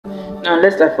Now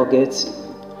lest I forget,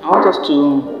 I want us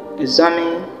to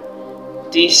examine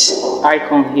this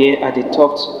icon here at the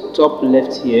top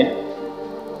left here.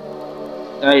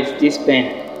 That is this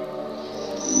pen.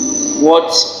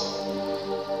 What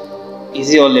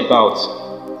is it all about?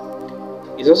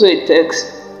 It's also a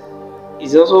text.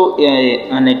 It's also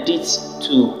an edit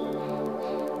tool.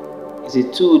 It's a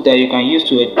tool that you can use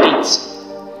to edit.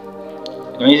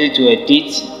 You can use it to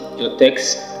edit your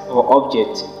text or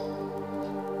object.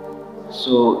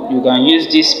 So you can use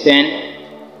this pen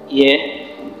here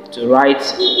to write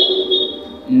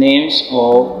names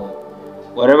or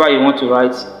whatever you want to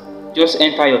write. Just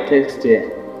enter your text there.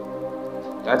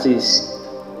 That is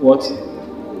what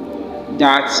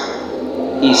that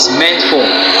is meant for.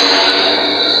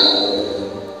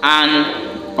 And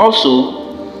also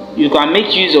you can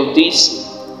make use of this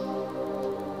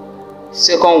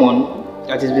second one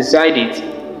that is beside it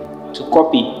to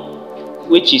copy,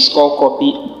 which is called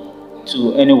copy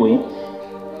to anyway.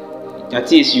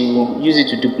 That is, you use it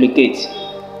to duplicate.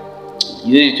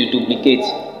 Use it to duplicate.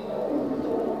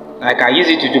 Like I use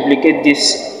it to duplicate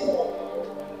this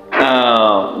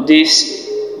this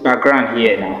background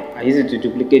here. Now I use it to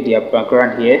duplicate the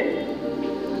background here.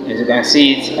 As you can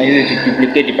see it, I use it to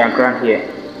duplicate the background here.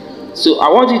 So I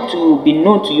want it to be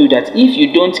known to you that if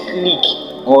you don't click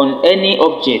on any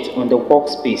object on the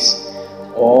workspace,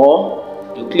 or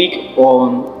you click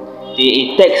on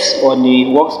the text on the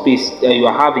workspace that you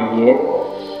are having here,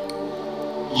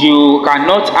 you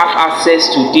cannot have access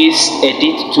to this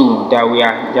edit tool that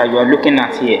you are looking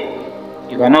at here.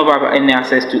 You cannot have any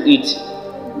access to it,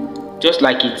 just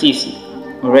like it is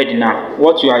already now.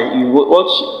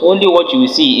 Only what you will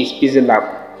see is Pixellab.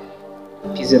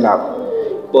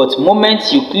 But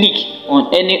moment you click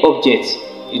on any object,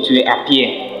 it will appear.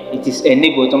 It is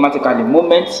enabled automatically.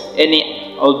 Moment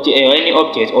any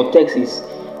object or text is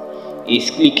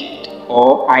clicked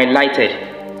or highlighted,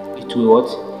 it will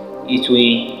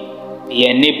be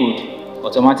enabled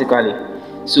automatically.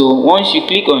 So once you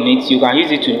click on it, you can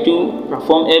use it to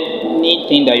perform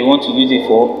anything that you want to use it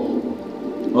for.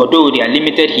 Although they are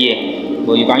limited here,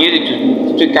 but you can use it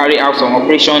to carry out some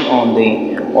operation on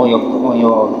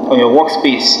your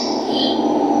workspace.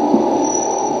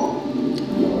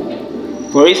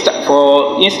 For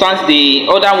instance, the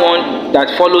other one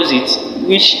that follows it,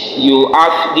 which you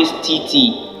have this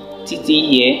TT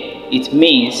here, it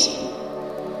means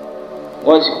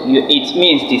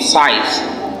the size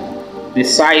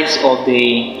of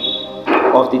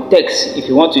the text. If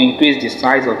you want to increase the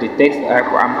size of the text, like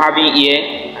I'm having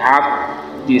here, I have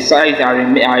the size.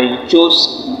 I chose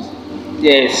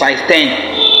the size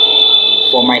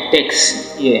 10 for my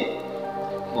text here,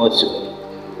 but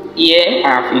here I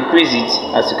have increased it.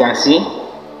 As you can see,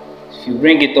 if you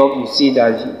bring it up, you see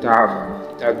that it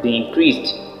has been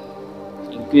increased.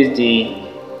 Increase the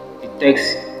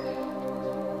text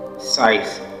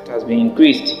size. It has been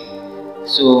increased.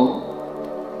 So,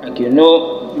 like you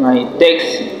know, my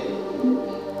text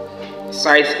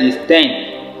size is 10.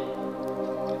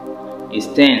 It's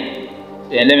 10.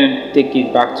 Then let me take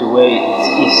it back to where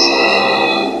it is.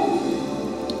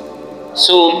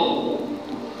 So,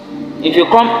 if you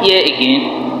come here again,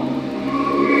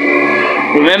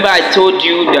 remember I told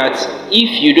you that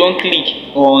if you don't click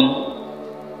on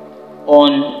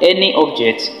any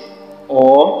object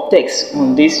or text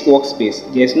on this workspace,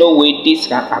 there's no way this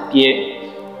can appear.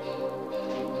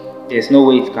 There's no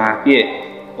way it can appear.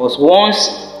 But once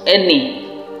any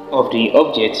of the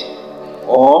object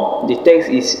or the text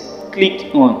is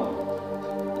clicked on,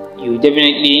 you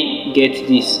definitely get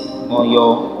this on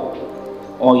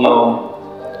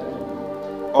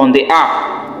the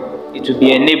app. It will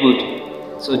be enabled.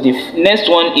 So the next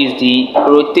one is the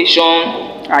rotation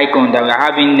icon that we are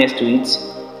having next to it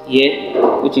here,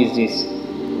 which is this.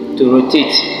 To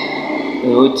rotate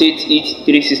it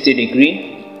 360 degree.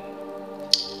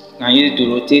 You can use it to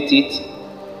rotate it.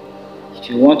 If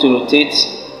you want to rotate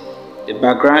the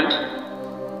background,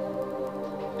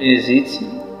 this is it.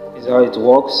 This is how it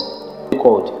works.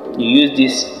 You use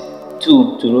this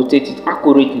tool to rotate it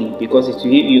accurately, because it will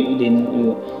give you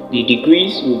the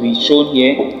degrees will be shown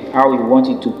here, how you want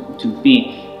it to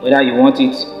be, whether you want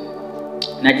it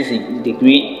 90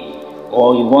 degree,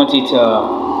 or you want it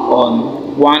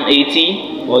on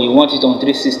 180, or you want it on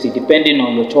 360, depending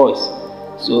on your choice.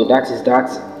 So that is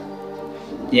that.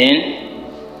 Then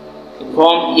you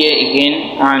come here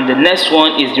again, and the next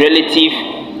one is relative,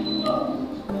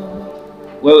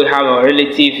 where we have a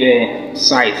relative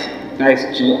size. That is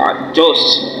to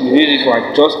adjust. You use it for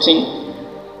adjusting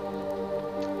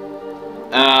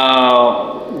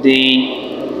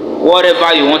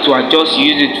whatever you want to adjust. You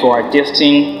use it for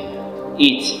adjusting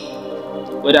it.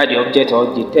 whether the object or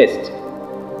the text,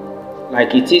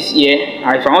 like it is here.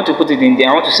 If I want to put it in there,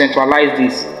 I want to centralize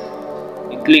this.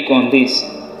 You click on this.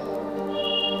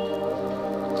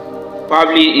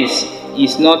 Probably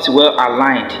is not well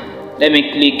aligned. Let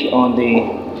me click on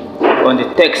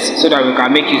the text so that we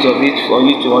can make use of it for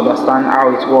you to understand how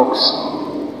it works.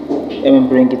 Let me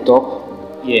bring it up.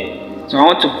 Yeah. So I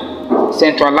want to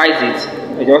centralize it.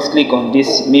 I just click on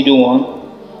this middle one.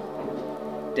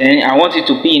 Then I want it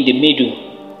to be in the middle.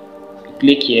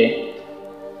 Click here.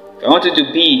 I want it to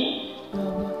be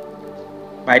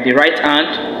by the right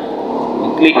hand.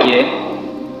 Click here.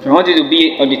 If I want it to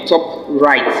be on the top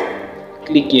right,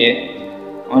 click here.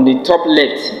 On the top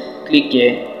left, click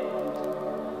here.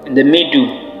 In the middle,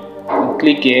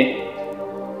 click here.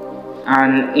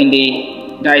 And in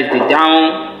that is the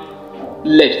down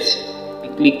left,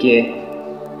 click here.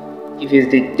 If it's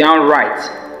the down right,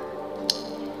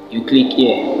 you click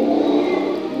here.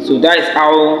 So that is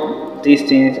how these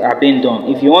things are being done.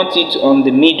 If you want it on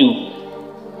the middle,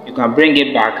 you can bring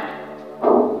it back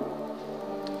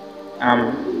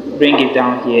and bring it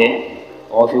down here,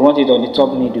 or if you want it on the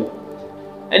top middle,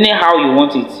 anyhow you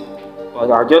want it.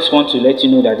 But I just want to let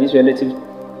you know that this relative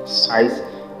size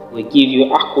will give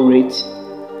you accurate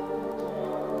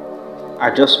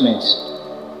adjustments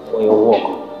for your work.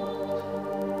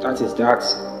 That is that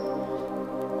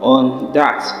on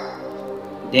that.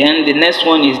 Then the next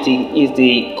one is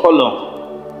the color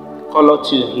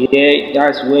tool. Here,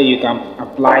 that's where you can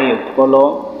apply your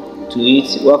color to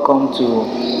it. Welcome to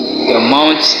the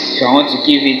mount. If I want to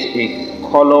give it a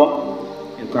color,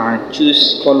 you can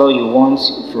choose color you want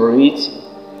for it.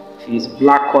 If it's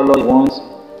black color you want,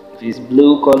 if it's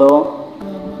blue color,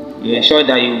 you ensure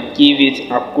that you give it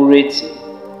accurate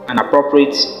and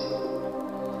appropriate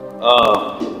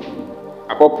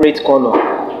color.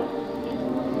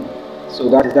 So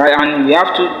that is that. And we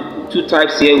have two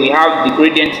types here. We have the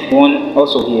gradient one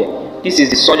also here. This is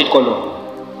the solid color.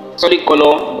 Solid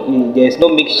color, there's no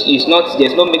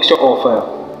mixture of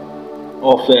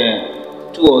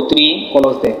 2 or 3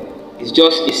 colors there. It's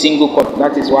just a single color.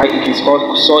 That is why it is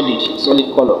called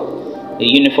solid color, a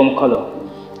uniform color.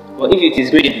 But if it is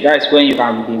gradient, that is when you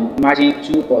can be matching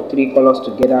 2 or 3 colors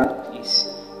together. It's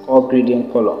called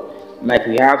gradient color. Like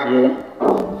we have here,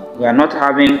 we are not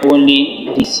having only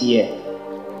this here,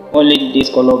 only this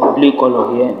color, blue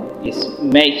color here. Is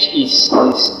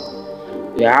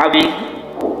we are having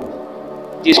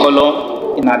this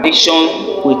color in addition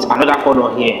with another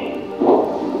color here.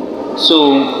 So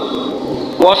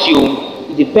once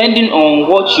depending on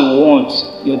what you want,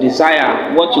 your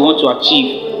desire, what you want to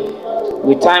achieve,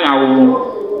 with time I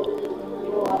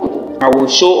will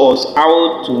show us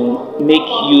how to make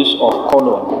use of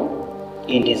color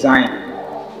in design.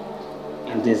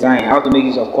 How to make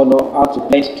use of color, how to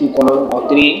blend 2 colors or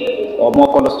 3 or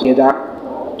more colors together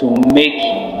to make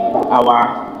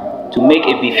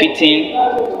a befitting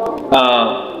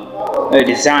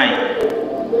design.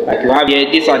 Like you have here,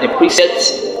 these are the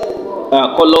presets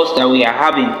colors that we are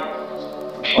having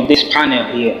on this panel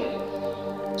here.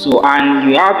 So, and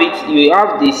you have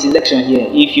the selection here.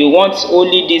 If you want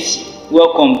only this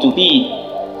welcome to be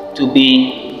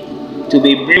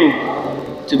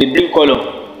blue color,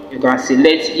 you can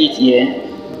select it here,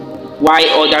 while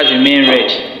others remain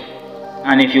red.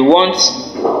 And if you want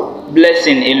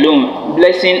blessing alone,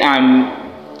 blessing and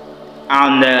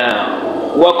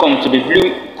welcome to the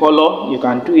blue color, you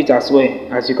can do it as well.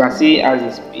 As you can see, as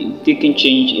it's taking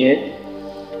change here,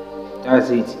 that's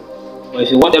it. But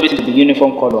if you want everything to be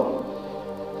uniform color,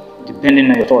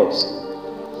 depending on your choice,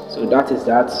 so that is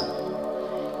that.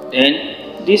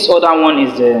 Then this other one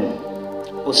is the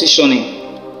positioning.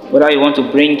 Whether you want to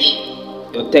bring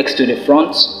your text to the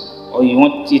front or you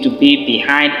want it to be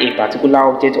behind a particular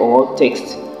object or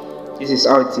text, this is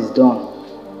how it is done.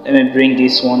 Let me bring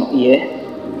this one here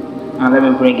and let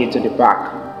me bring it to the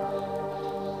back.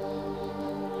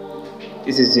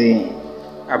 This is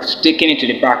I've taken it to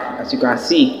the back. As you can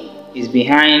see, it's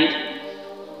behind.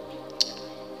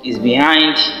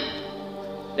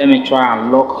 Let me try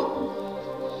and lock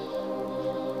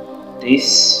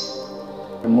this.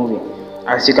 Remove it.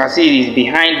 As you can see, it is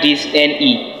behind this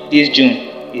NE. This June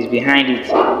is behind it.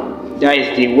 That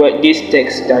is this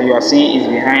text that you are seeing is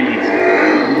behind it.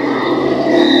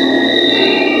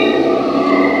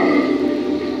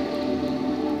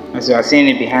 As you are seeing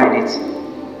it behind it.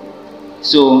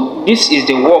 So this is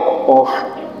the work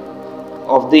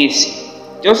of this.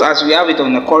 Just as we have it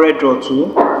on the CorelDRAW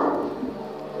tool,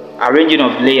 arranging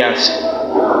of layers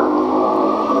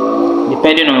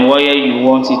depending on where you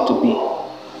want it to be.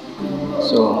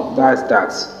 So that's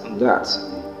that.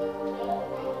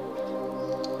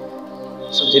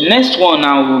 So So the next one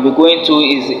now we'll be going to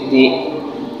is the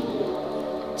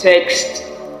text.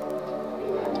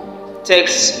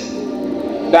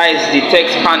 That is the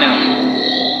text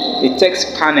panel. The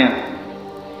text panel.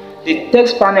 The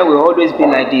text panel will always be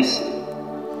like this,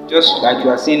 just like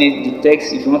you are seeing it. The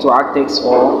text, if you want to add text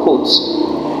or quotes,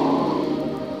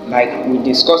 like we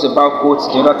discussed about quotes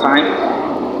the other time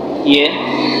here.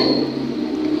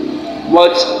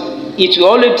 But it will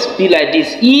always be like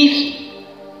this if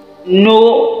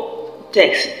no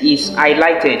text is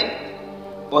highlighted.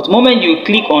 But the moment you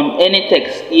click on any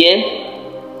text here,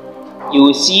 you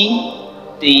will see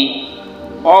the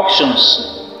options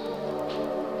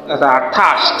that are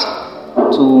attached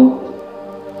to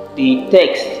the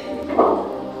text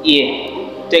here,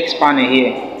 text panel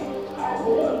here.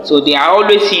 So they are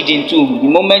always hidden too. The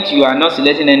moment you are not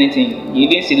selecting anything, you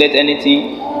didn't select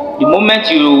anything, the moment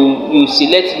you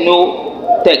select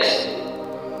no text,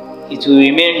 it will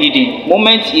remain hidden.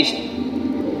 Moment is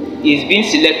being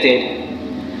selected,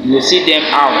 you will see them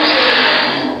out,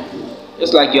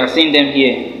 just like you are seeing them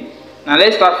here. Now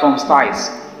let's start from styles.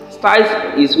 Styles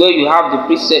is where you have the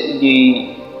preset,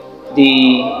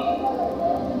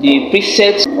 the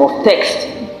preset of text.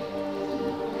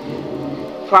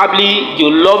 Probably you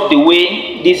love the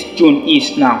way this June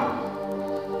is now.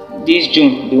 This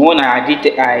June, the one I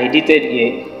edited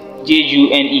here,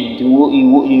 June.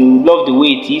 You love the way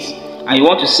it is, and you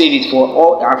want to save it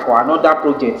for another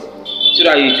project, so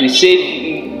that it will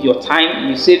save your time.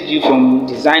 You save you from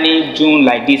designing June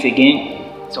like this again.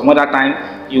 Some other time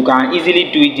you can easily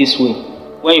do it this way.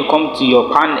 When you come to your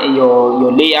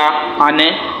your layer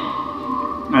panel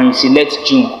and you select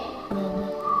June.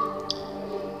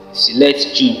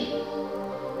 Select June.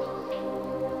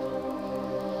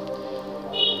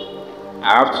 I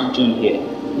have to June here.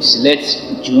 You select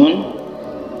June,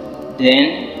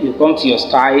 then you come to your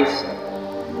styles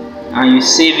and you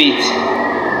save it.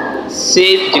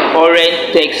 Save the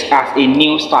current text as a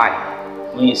new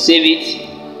style. When you save it,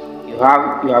 you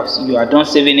are done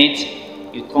saving it.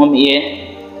 You come here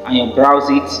and you browse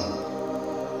it,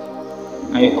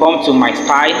 and you come to my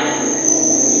style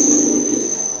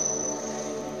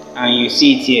and you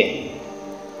see it here.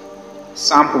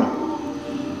 Sample.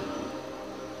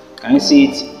 Can you see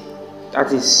it?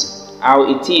 That is how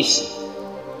it is,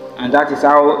 and that is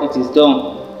how it is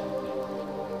done.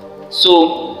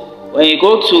 So when you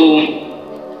go to,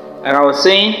 like I was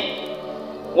saying,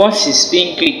 once it's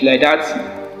being clicked like that,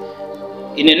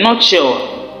 in a nutshell,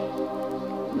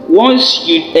 once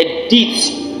you edit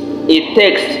a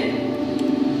text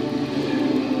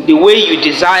the way you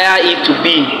desire it to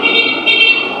be,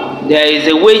 there is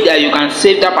a way that you can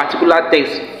save that particular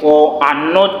text for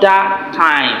another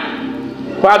time.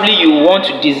 Probably you want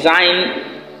to design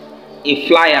a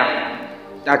flyer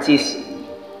that is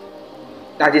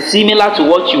similar to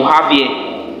what you have here.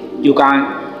 You can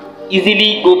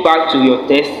easily go back to your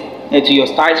text, to your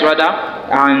styles rather,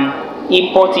 and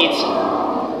import the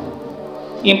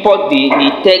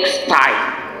text style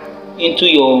into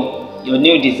your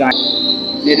new design.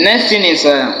 The next thing is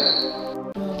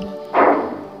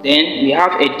then we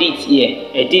have edit here.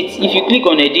 Edit. If you click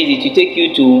on edit, it will take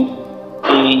you to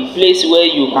a place where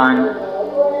you can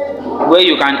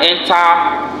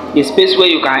enter the space where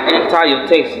you can enter your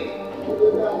text.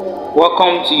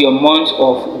 Welcome to your month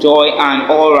of joy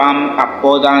and all-round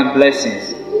abundant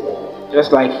blessings.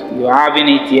 Just like you are having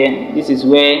it here. This is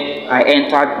where I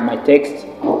entered my text,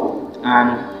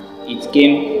 and it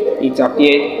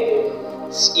appeared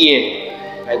here.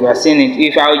 Like we are seeing it.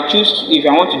 If I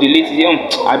want to delete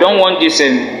it, I don't want this.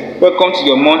 Welcome to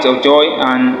your month of joy,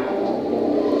 and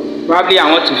probably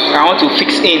I want to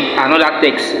fix in another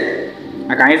text.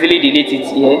 I can easily delete it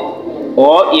here,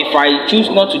 or if I choose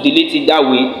not to delete it that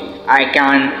way, I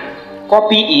can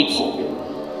copy it.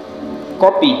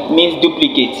 Copy means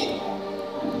duplicate.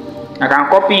 I can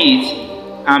copy it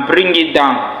and bring it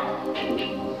down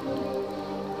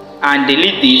and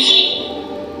delete this,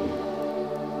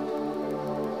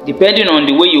 depending on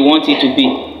the way you want it to be.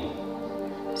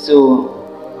 So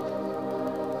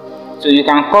you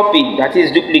can copy, that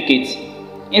is duplicate.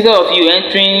 Instead of you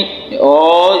entering,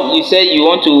 or you said you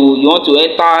want to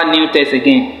enter new text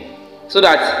again, so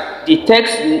that the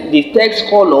text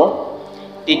color,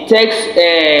 the text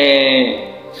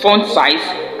font size,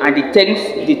 and the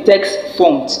text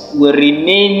font will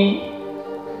remain.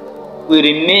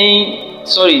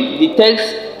 Sorry, the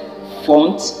text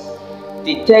font,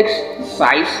 the text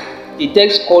size, the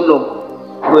text color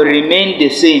will remain the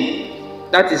same.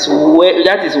 That is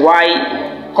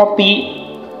why copy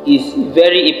is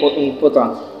very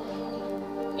important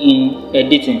in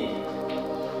editing.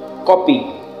 Copy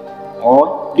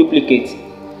or duplicate.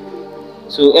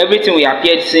 So everything will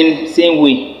appear same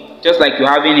way, just like you're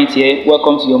having it here.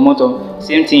 Welcome to your month of,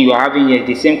 same thing you are having here,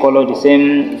 the same color, the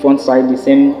same font size, the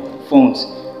same font.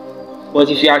 But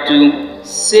if you are to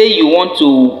say you want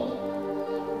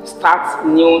to start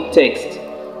new text,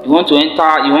 you want to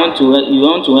enter, you want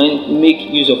to make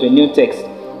use of a new text,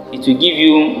 it will give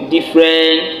you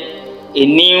a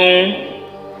new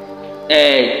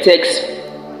text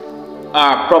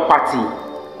property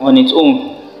on its own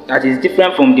that is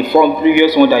different from the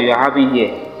previous one that you are having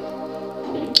here.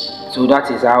 So that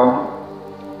is how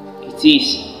it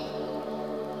is.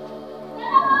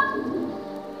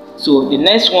 So the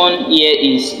next one here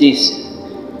is this,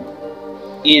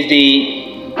 is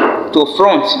the to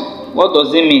front. What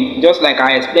does it mean? Just like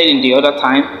I explained in the other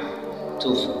time,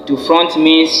 to front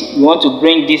means you want to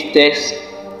bring this text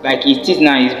like it is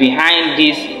now, is behind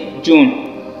this June.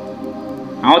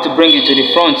 I want to bring it to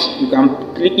the front. You can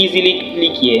easily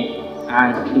click here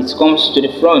and it comes to the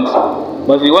front.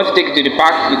 But if you want to take it to the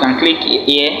back, you can click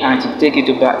here and to take it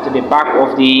to the back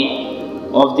of the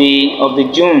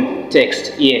June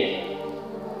text here.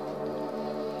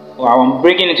 Well, I'm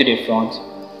bringing it to the front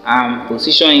and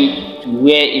positioning it to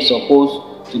where it's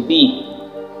supposed to be.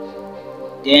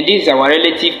 Then this is our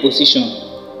relative position.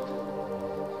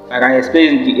 Like I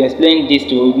explained this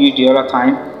to you the other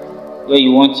time, where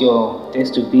you want your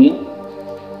text to be. I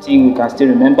think we can still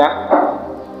remember.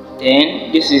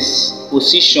 Then this is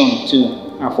position too.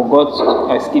 I forgot,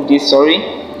 I skipped this, sorry.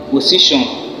 Position.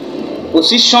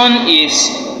 Position is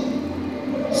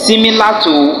similar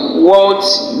to what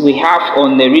we have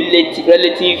on the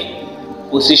relative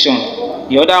position.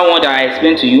 The other one that I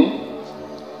explained to you,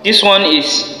 this one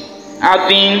is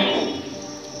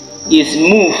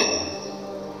move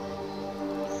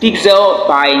pixel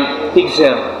by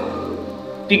pixel,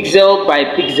 pixel by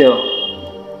pixel.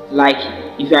 Like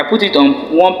if I put it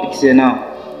on 1 pixel now,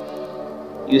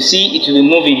 you see it will be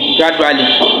moving gradually.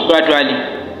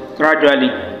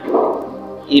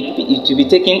 It will be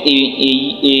taking a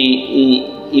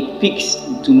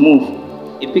pixel to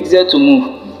move.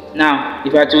 Now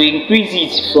if I to increase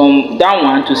it from that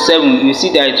 1 to 7, you see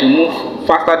that it will move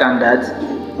faster than that,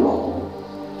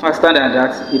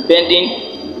 depending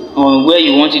on where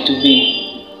you want it to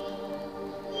be,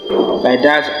 like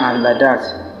that and like that,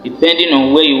 depending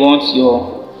on where you want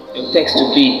your text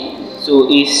to be. So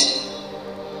it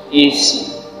is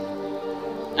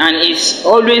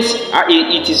always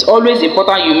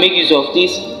important you make use of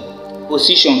this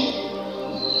position,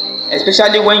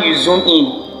 especially when you zoom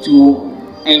in, to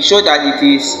ensure that it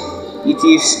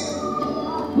is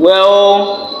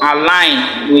well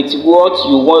aligned with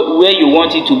where you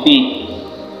want it to be,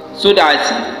 so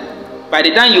that by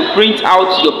the time you print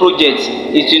out your project,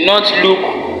 it will not look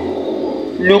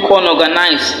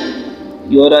unorganized.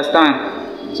 You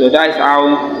understand? So that is how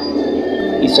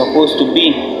it's supposed to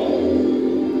be.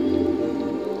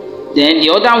 Then the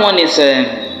other one is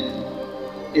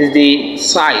the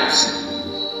size.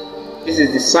 This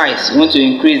is the size. You want to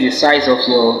increase the size of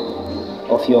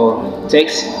your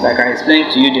text, like I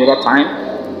explained to you the other time,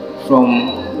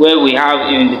 from where we have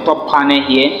in the top panel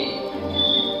here.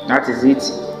 That is it.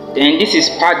 Then this is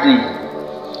padding.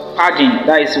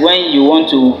 That is when you want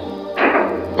to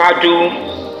paddle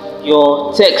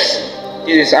your text.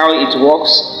 This is how it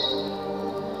works.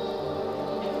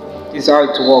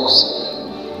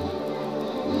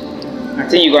 I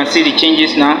think you can see the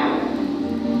changes now.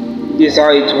 This is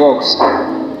how it works.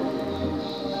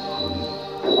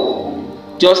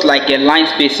 Just like a line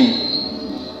spacing,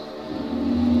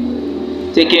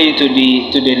 taking it to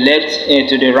the left,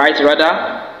 to the right rather,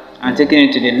 and taking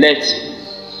it to the left.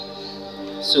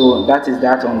 So that is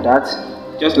that on that.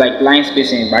 Just like line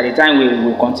spacing. By the time we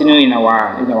will continue in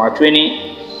our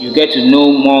training, you get to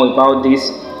know more about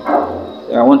this.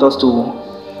 I want us to.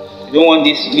 I don't want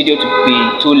this video to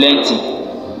be too lengthy.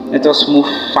 Let us move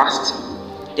fast.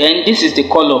 Then this is the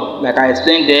color, like I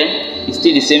explained there. It's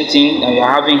still the same thing that we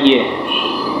are having here.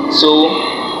 So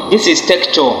this is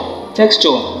texture.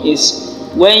 Texture is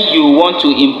when you want to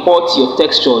import your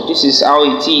texture. This is how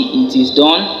it is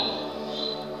done.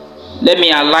 Let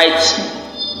me highlight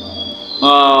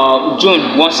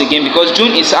June once again, because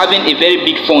June is having a very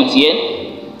big font here.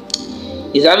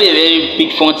 It's having a very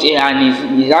big font here, and is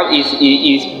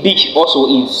big also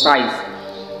in size.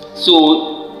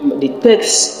 So the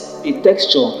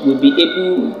texture will be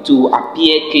able to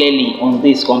appear clearly on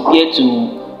this compared to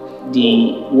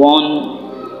the one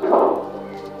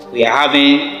we are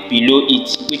having below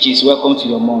it, which is welcome to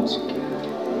your month.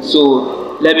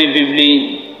 So let me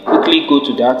quickly go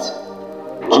to that.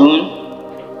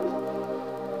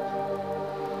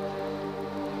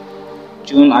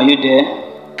 June, are you there?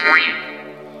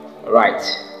 Right.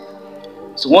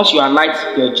 So once you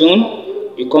highlight your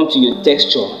June, you come to your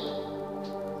texture.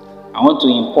 I want to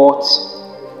import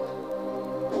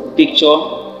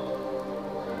picture.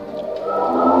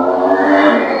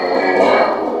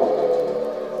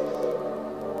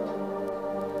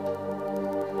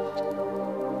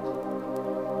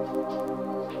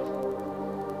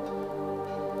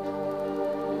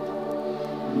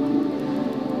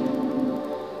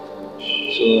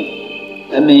 So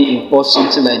let me import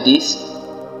something like this.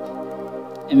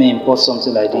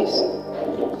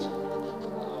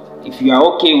 If you are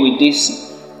okay with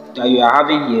this that you are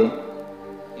having here,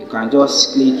 you can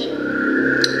just click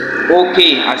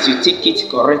OK as you tick it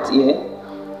correct here,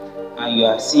 and you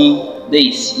are seeing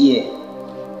this here.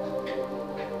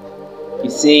 You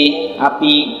say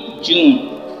Happy June.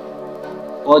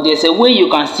 Or there's a way you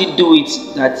can still do it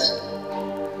that,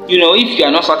 you know, if you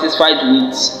are not satisfied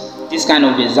with this kind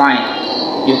of design,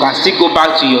 you can still go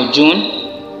back to your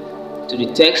June, to the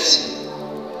text,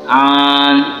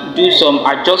 and do some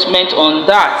adjustment on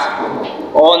that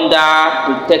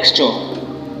under the texture.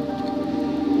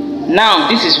 Now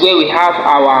this is where we have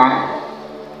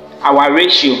our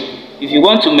ratio. If you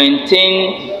want to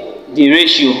maintain the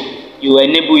ratio, you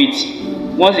enable it.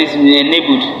 Once it's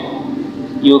enabled,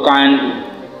 you can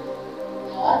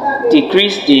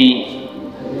decrease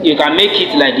you can make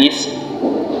it like this.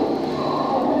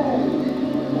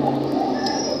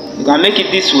 You can make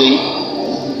it this way,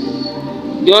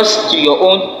 just to your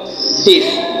own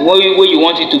taste, where you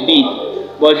want it to be.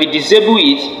 But if you disable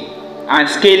it and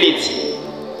scale it,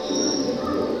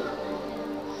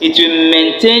 it will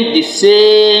maintain the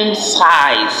same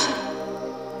size.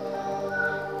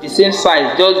 Just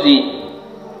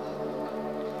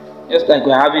like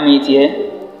we're having it here.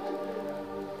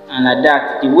 And like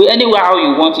that, the way, anywhere how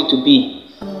you want it to be.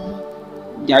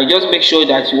 Yeah, just make sure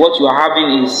that what you are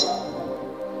having it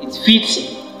fits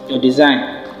your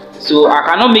design. So I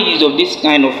cannot make use of this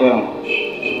kind of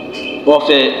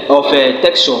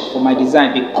texture for my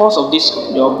design because of this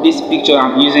picture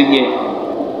I'm using here,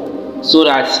 so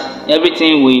that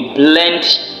everything will blend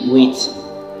with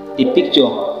the picture.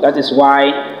 That is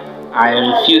why I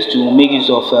refuse to make use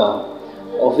of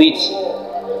it.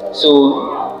 So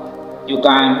you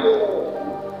can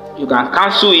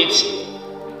cancel it,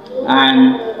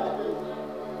 and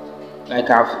like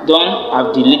I've done,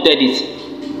 I've deleted it.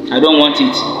 I don't want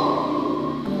it.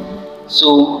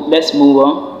 So let's move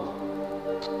on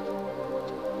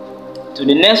to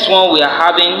the next one. We are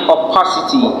having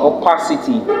opacity.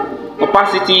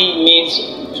 Opacity means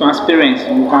transparent.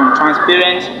 You can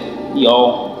transparent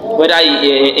your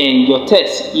your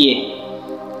text here.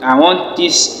 I want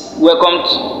this welcome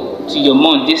to your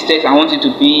month. This text I want it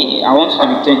to be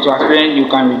transparent. You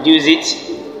can reduce it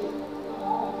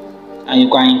and you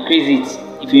can increase it.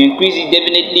 If you increase it,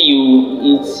 definitely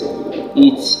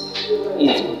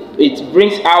it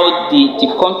brings out the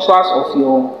contrast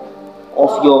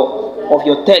of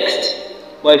your text.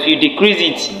 But if you decrease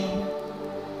it,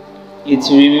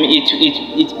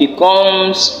 it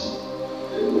becomes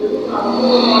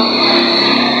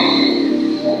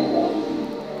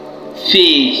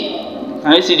fade.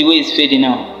 Can you see the way it's fading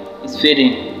now? It's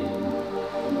fading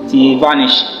till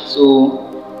vanish. So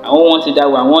I don't want it that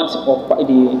way. I want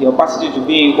the opacity to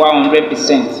be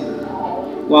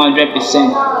 100%.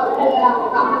 100%.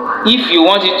 If you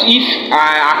want it, if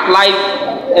I apply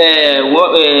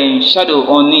shadow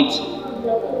on it,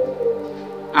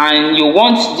 and you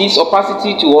want this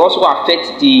opacity to also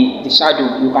affect the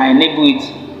shadow, you can enable it.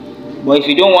 But if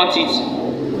you don't want it,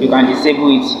 you can disable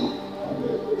it.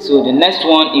 So the next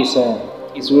one is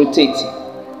rotate.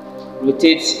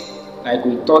 Rotate, like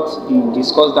we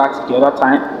discussed that the other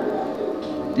time.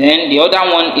 Then the other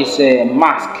one is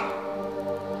mask.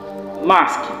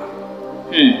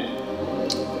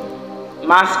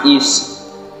 Mask is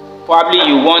probably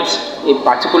you want a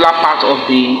particular part of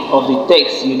the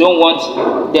text. You don't want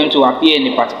them to appear in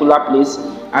a particular place.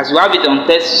 As we have it on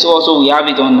text, so also we have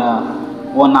it on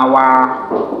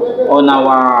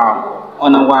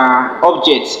our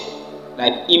objects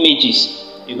like images.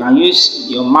 You can use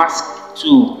your mask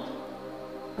tool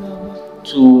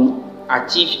to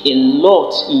achieve a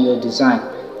lot in your design.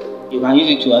 You can use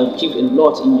it to achieve a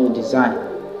lot in your design.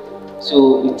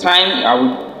 So with time, I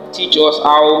will teach us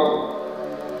how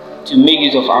to make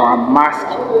use of our mask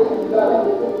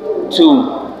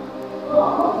tool.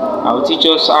 I will teach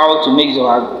us how to make use of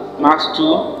our mask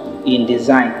tool in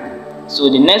design. So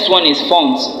the next one is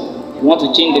font. If you want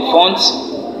to change the font,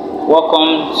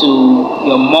 welcome to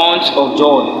your month of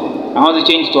joy. I want to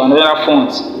change it to another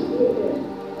font.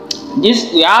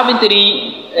 This we are having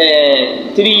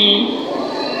three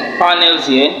panels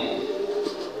here.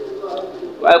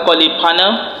 what I call a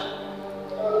panel.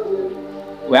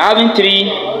 We're having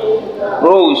 3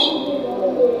 rows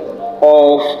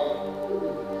of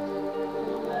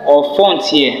fonts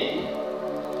here.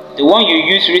 The one you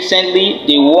used recently,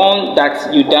 the one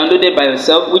that you downloaded by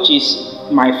yourself, which is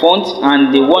my font,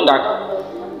 and the one that,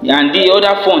 and the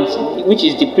other font, which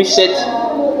is the preset,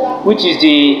 which is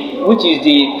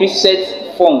the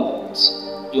preset font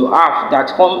you have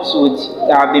that comes with,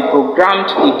 that have been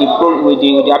programmed with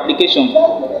the application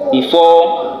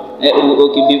before.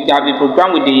 Okay, they have been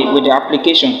programmed with the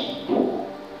application.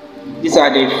 These are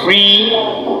the free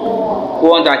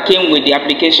ones that came with the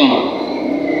application.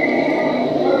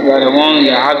 They are the ones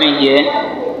you are having here.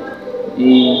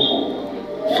 The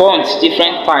fonts,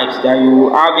 different types that you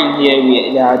have in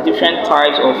here. There are different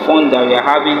types of fonts that we are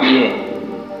having here,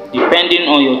 depending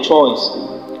on your choice.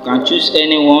 You can choose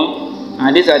any one.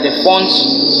 And these are the fonts.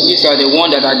 These are the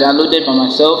ones that I downloaded by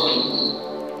myself.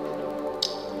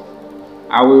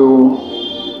 I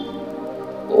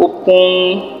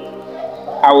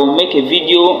will make a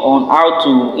video on how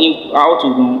to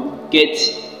get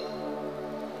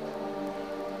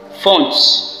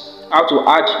fonts, how to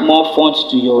add more fonts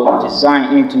to your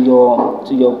design, into your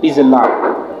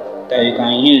Pixellab that you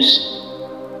can use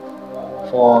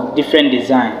for different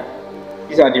design.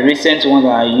 These are the recent ones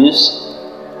that I use.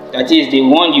 That is, the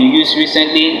one you used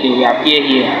recently, they will appear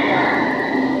here.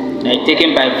 Like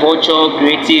taken by Vulture,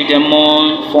 Creative,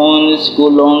 Demon, Fonts, Go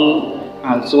Long,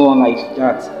 and so on like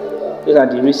that. Those are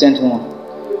the recent ones.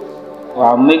 So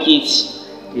I'll make it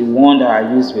the one that I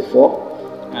used before.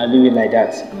 I'll leave it like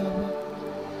that.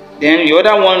 Then the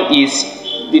other one is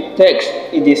the text,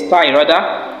 the style rather.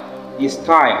 The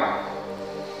style.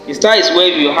 The style is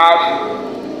where you have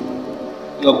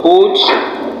your bold.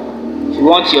 If you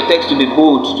want your text to be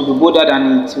bold, to be bolder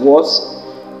than it was,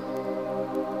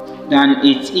 than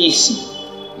it is,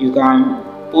 you can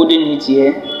bolden it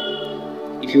here.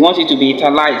 If you want it to be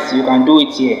italicized, you can do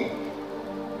it here.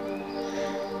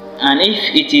 And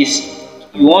if it is,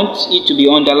 you want it to be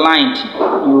underlined,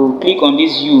 you click on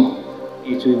this U,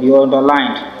 it will be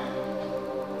underlined.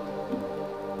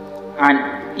 And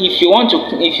if you want to,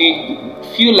 if you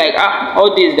feel like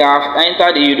all these that have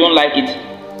entered and you don't like it,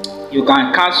 you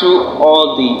can cancel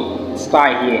all the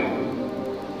style here.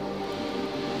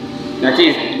 That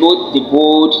is both the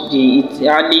bold, the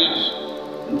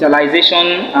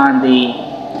italicization, and the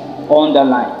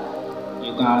underline.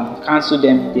 You can cancel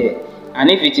them there. And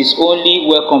if it is only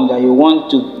welcome that you want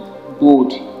to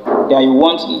bold, that you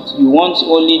want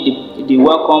only the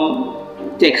welcome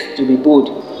text to be bold,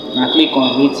 you can click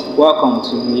on it. Welcome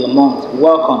to your month.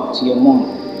 Welcome to your month.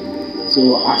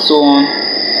 So and so on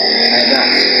like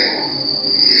that.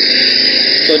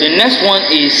 So the next one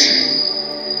is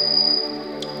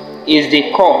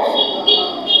the curve.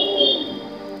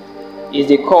 Is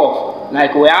the curve,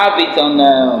 like we have it on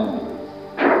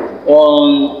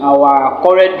our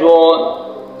CorelDRAW.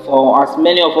 For as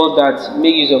many of us that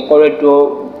make use of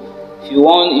CorelDRAW,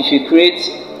 if you create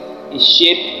a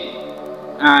shape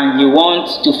and you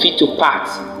want to fit to part,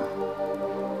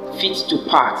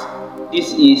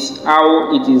 this is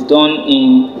how it is done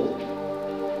in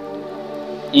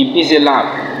Pixellab.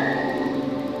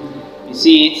 You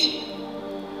see it.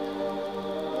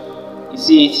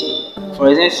 For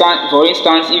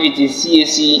instance, if it is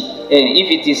CAC, if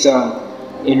it is a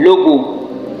logo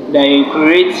that you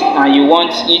create and you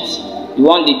want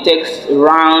the text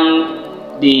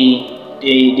around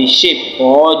the shape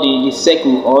or the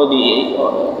circle or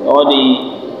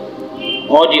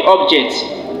the object,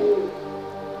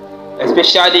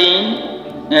 especially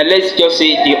let's just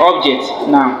say the object.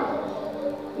 Now,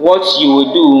 what you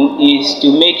will do is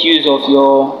to make use of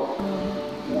your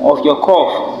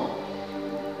curve.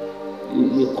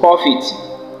 You curve it,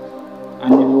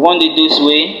 and if you want it this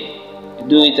way,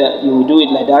 you will do it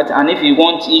like that. And if you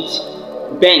want it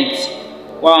bent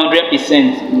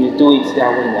 100%, you do it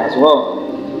that way as well.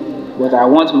 But I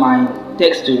want my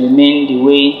text to remain the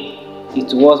way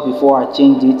it was before I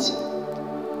changed it.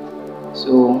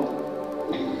 So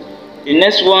the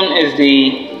next one is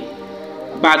the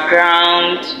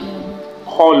background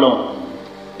color.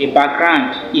 A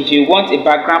background. If you want a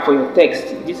background for your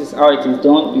text, this is how it is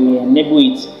done. You enable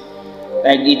it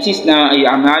like it is now.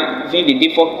 I'm having the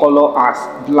default color as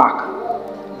black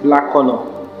color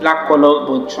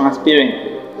but transparent.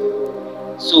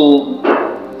 So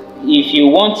if you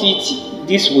want it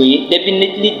this way,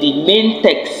 definitely the main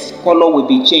text color will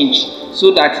be changed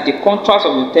so that the contrast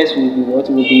of the text will be what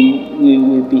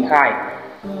will be high.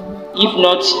 If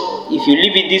not, if you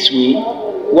leave it this way,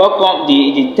 welcome,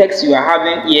 the text you are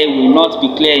having here will not be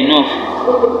clear enough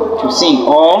to see.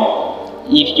 Or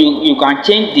if you can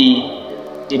change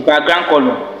the background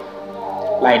color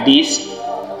like this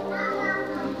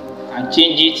and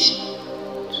change it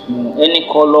to any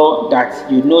color that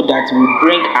you know that will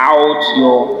bring out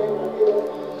your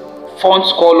font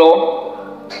color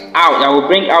that will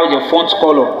bring out your font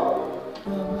color.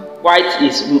 White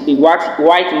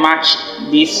match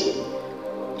this.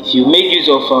 If you make use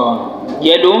of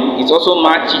yellow, it also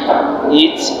match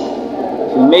it.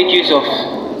 If you make use of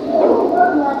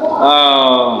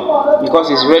because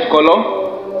it's red color,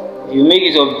 if you make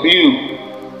use of blue,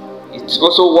 it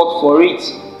also works for it.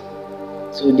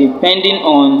 So depending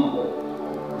on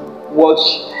what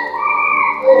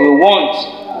you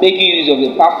want, making use of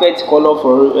the perfect color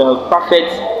for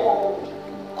perfect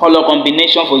color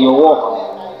combination for your work.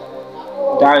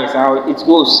 That is how it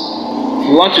goes. If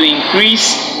you want to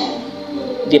increase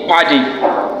the padding,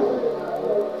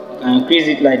 you can increase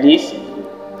it like this.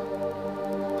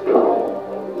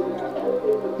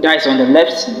 That is on the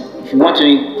left. If you want to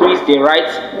increase the right,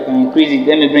 you can increase it.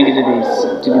 Let me bring it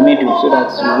to the middle so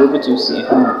that you'll be able to see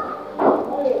more.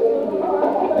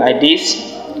 Like this,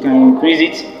 you can increase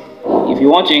it. If you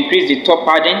want to increase the top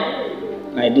padding,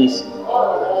 like this,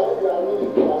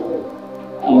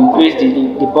 you increase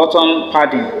the bottom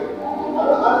padding.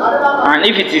 And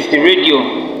if it is the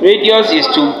radius is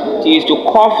to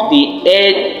curve the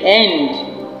end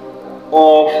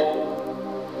of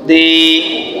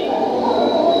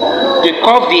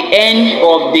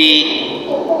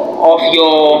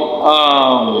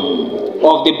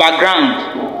the background,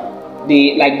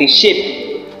 like the shape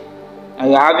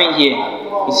you're having here.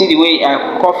 You see the way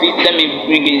I curve it. Let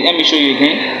me show you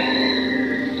again.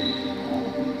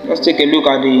 Let's take a look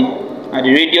at the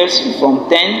radius from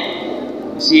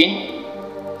 10. You see,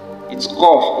 it's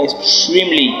curved,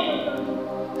 extremely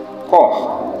curved.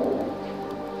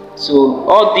 So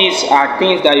all these are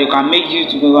things that you can make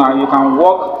use to do. You can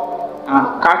work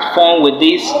and catch fun with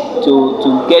this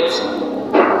to get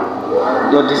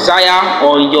your desire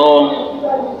or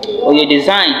your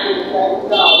design.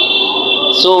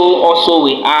 So also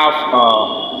we have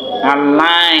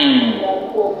align.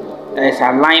 There's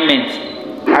alignment.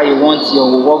 How you want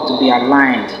your work to be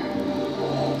aligned.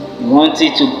 You want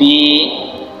it to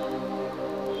be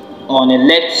on the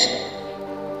left.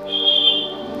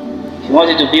 If you want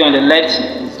it to be on the left,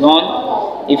 it's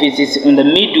done. If it is in the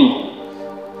middle,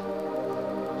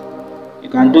 you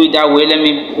can do it that way. Let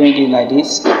me bring it like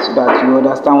this so that you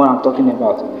understand what I'm talking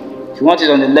about. If you want it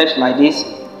on the left like this,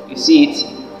 you see it.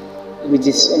 If it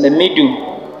is in the middle,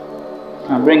 you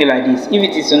can bring it like this. If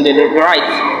it is on the right,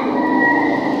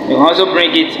 you can also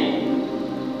bring it,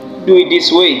 do it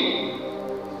this way.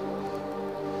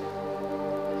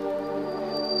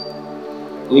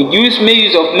 We make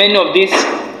use of many of this.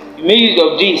 Make use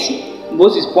of this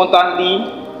most importantly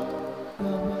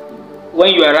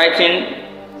when you are writing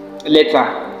a letter.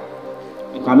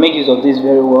 You can make use of this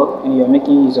very well when you are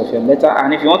making use of your letter.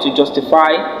 And if you want to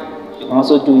justify, you can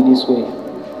also do it this way.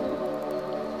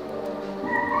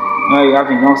 Now you have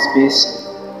enough space.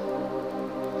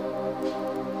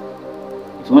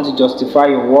 If you want to justify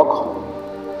your work,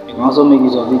 you can also make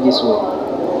use of it this way.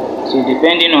 So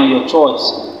depending on your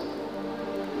choice.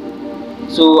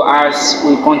 So as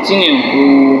we continue, we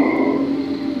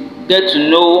get to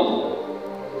know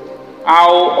how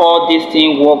all these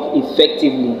things work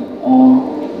effectively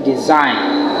on design,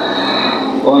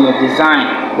 on your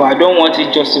design. But I don't want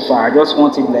it justified. I just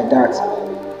want it like that.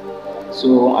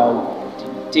 So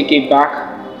I'll take it back.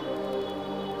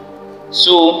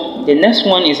 So the next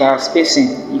one is our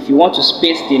spacing. If you want to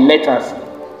space the letters,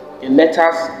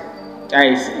 that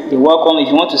is the welcome. If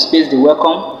you want to space the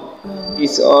welcome,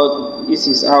 this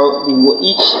is how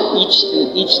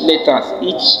each letter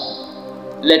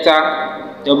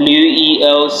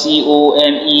WELCOMETO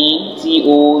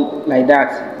like that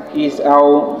is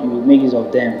how you make use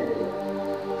of them.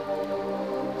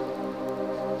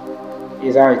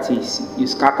 Is how it is. You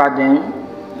scatter them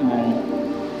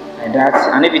like that,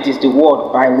 and if it is the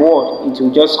word by word, it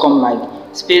will just come like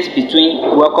space between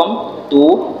welcome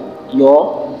to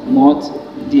your not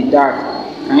that.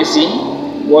 Can you see?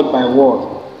 Word by word.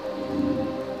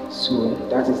 So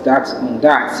that is that on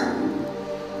that.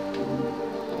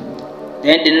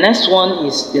 Then the next one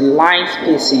is the line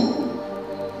spacing.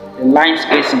 The line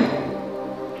spacing.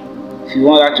 If you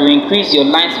want to increase your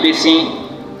line spacing,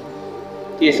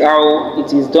 this is how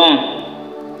it is done.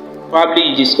 Probably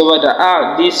you discover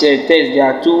that this text they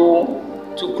are too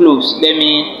close. Let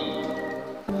me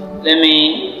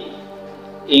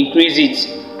increase it.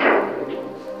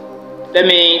 Let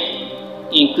me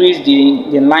increase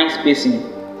the line spacing.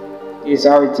 This is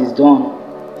how it is done.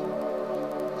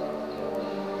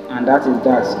 And that is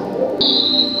that.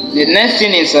 The next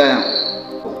thing is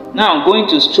Now going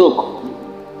to stroke.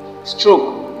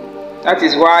 That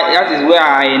is where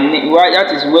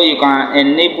you can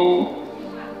enable.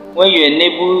 When you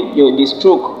enable the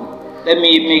stroke, let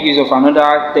me make use of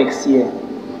another text here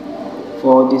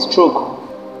for the stroke.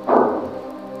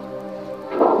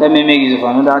 Let me make use of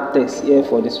another text here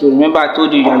for the stroke. Remember I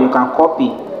told you that you can copy.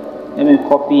 Let me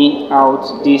copy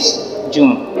out this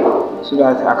June so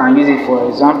that I can use it for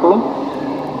example.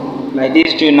 Like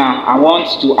this June now, I want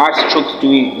to add stroke to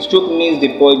it. Stroke means the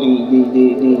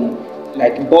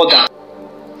like border.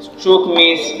 Stroke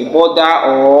means the border,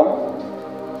 or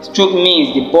stroke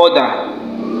means the border,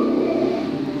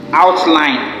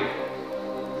 outline.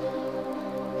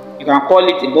 You can call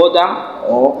it a border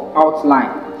or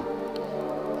outline.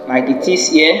 Like it is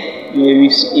here,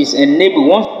 it's enabled.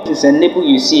 Once it's enabled,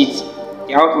 you see it,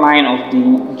 the outline of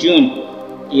the June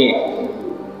here.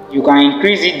 You can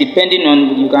increase it depending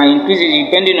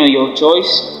on your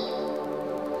choice,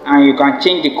 and you can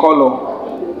change the color.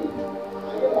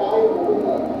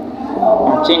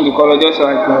 Change the color just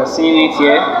like you are seeing it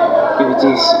here. If it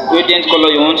is gradient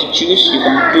color you want to choose, you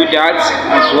can do that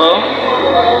as well,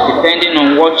 depending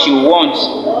on what you want,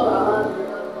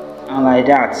 and like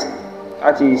that.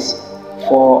 That is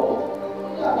for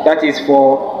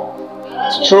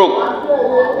stroke,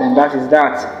 and that is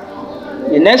that.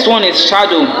 The next one is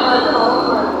shadow.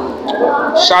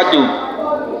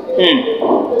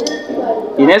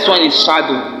 The next one is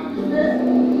shadow.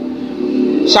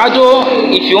 Shadow,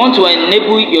 if you want to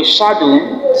enable your shadow,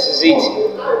 this is it.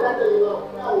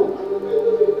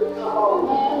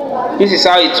 This is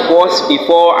how it was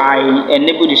before I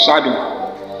enable the shadow.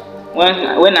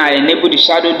 When I enable the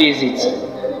shadow, this is it.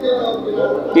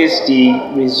 This is the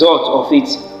result of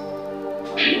it.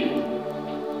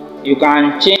 You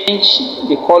can change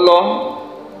the color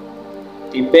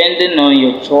depending on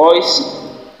your choice.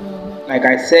 Like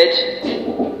I said,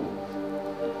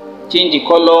 change the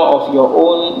color of your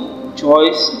own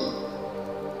choice.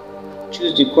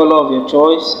 Choose the color of your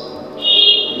choice.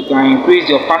 You can increase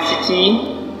the opacity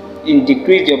and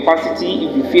decrease the opacity.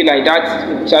 If you feel like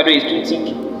that shadow is too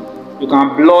thick, you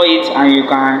can blur it, and you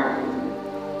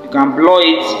can blur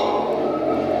it,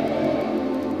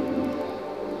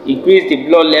 increase the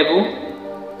blur level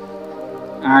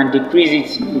and decrease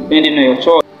it depending on your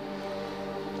choice.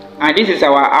 And this is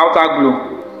our outer glow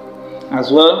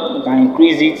as well. You can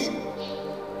increase it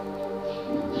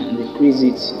and decrease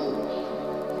it.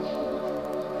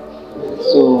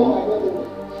 So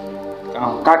you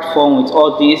can cut form with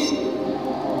all this.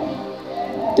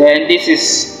 Then this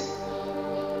is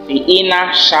the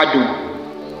inner shadow.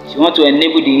 If you want to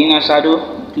enable the inner shadow,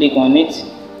 click on it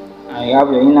and you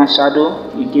have your inner shadow.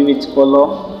 You give it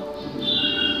color.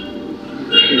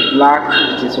 It is black,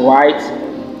 it is white,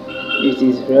 it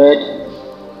is red.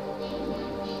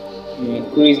 You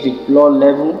increase the blur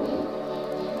level,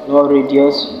 blur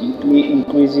radius,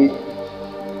 increase it,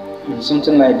 and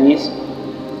something like this.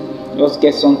 Just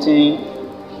get something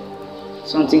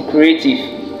creative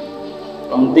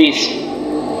from this.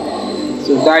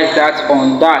 So that is that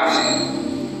on that.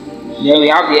 Then we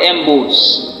have the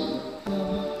emboss.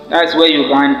 That's where you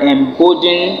can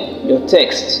embolden your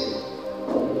text.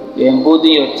 You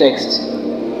embolden your text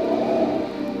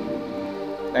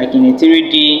like in a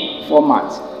 3D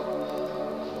format.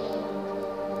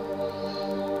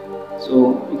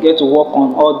 So you get to work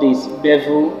on all this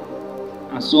bevel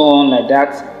and so on like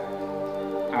that.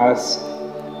 As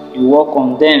you work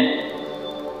on them,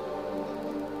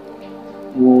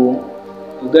 we'll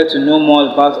get to know more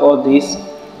about all this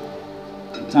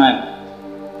time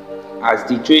as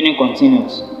the training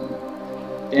continues.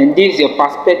 Then this is your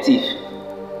perspective.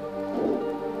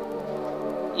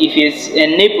 If it's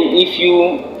enabled, if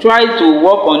you try to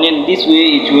work on it this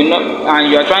way, it will not, and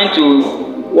you are trying to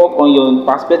work on your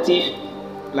perspective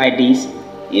like this,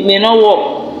 it may not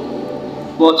work.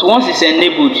 But once it's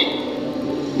enabled,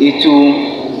 it will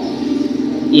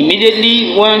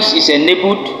immediately, once it's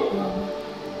enabled,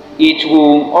 it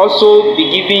will also be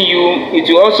giving you, it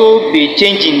will also be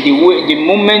changing the way, the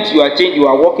moment you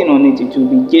are working on it, it will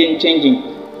be changing,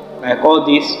 like all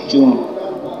this June,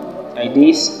 like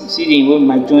this. See the way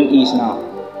my June is now.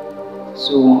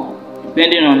 So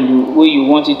depending on the way you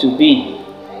want it to be,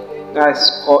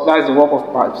 that's the work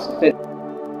of perspective.